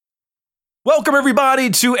Welcome, everybody,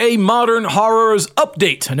 to a Modern Horrors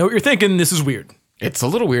update. I know what you're thinking. This is weird. It's a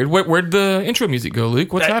little weird. Where'd the intro music go,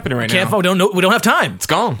 Luke? What's happening right now? We don't have time. It's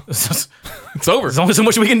gone. It's over. There's only so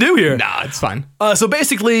much we can do here. Nah, it's fine. So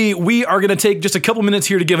basically, we are going to take just a couple minutes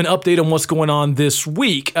here to give an update on what's going on this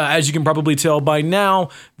week. As you can probably tell by now,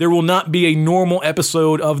 there will not be a normal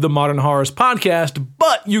episode of the Modern Horrors podcast,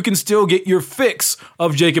 but you can still get your fix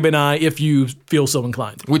of Jacob and I if you feel so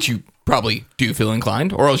inclined. Which you probably do feel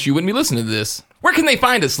inclined, or else you wouldn't be listening to this. Where can they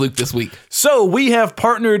find us, Luke, this week? So we have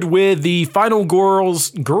partnered with the Final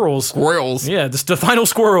Girls. Squirrels. Yeah, just the Final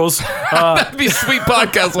Squirrels. That'd be a sweet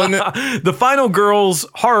podcast, wouldn't it? The Final Girls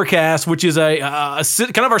Horrorcast, which is a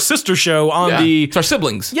kind of our sister show on It's our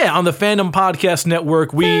siblings. Yeah, on the Fandom Podcast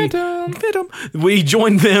Network. We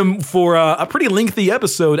joined them for a pretty lengthy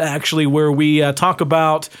episode, actually, where we talk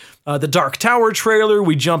about the Dark Tower trailer.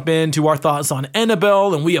 We jump into our thoughts on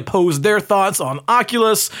Annabelle, and we oppose their thoughts on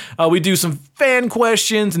Oculus. We do some fan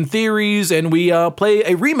questions and theories, and we play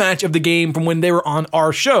a rematch of the game from when they were on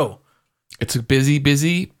our show. It's a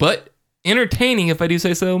busy, but entertaining, if I do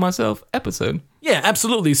say so myself, episode. Yeah,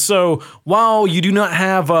 absolutely. So while you do not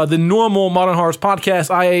have the normal Modern Horrors podcast,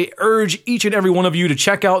 I urge each and every one of you to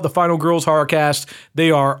check out the Final Girls Horrorcast. They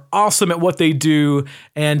are awesome at what they do.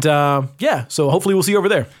 And so hopefully we'll see you over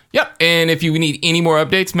there. Yep. And if you need any more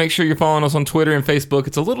updates, make sure you're following us on Twitter and Facebook.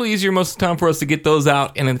 It's a little easier most of the time for us to get those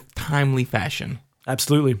out in a timely fashion.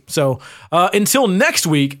 Absolutely. So until next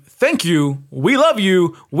week, thank you. We love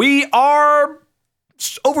you. We are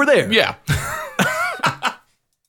over there. Yeah.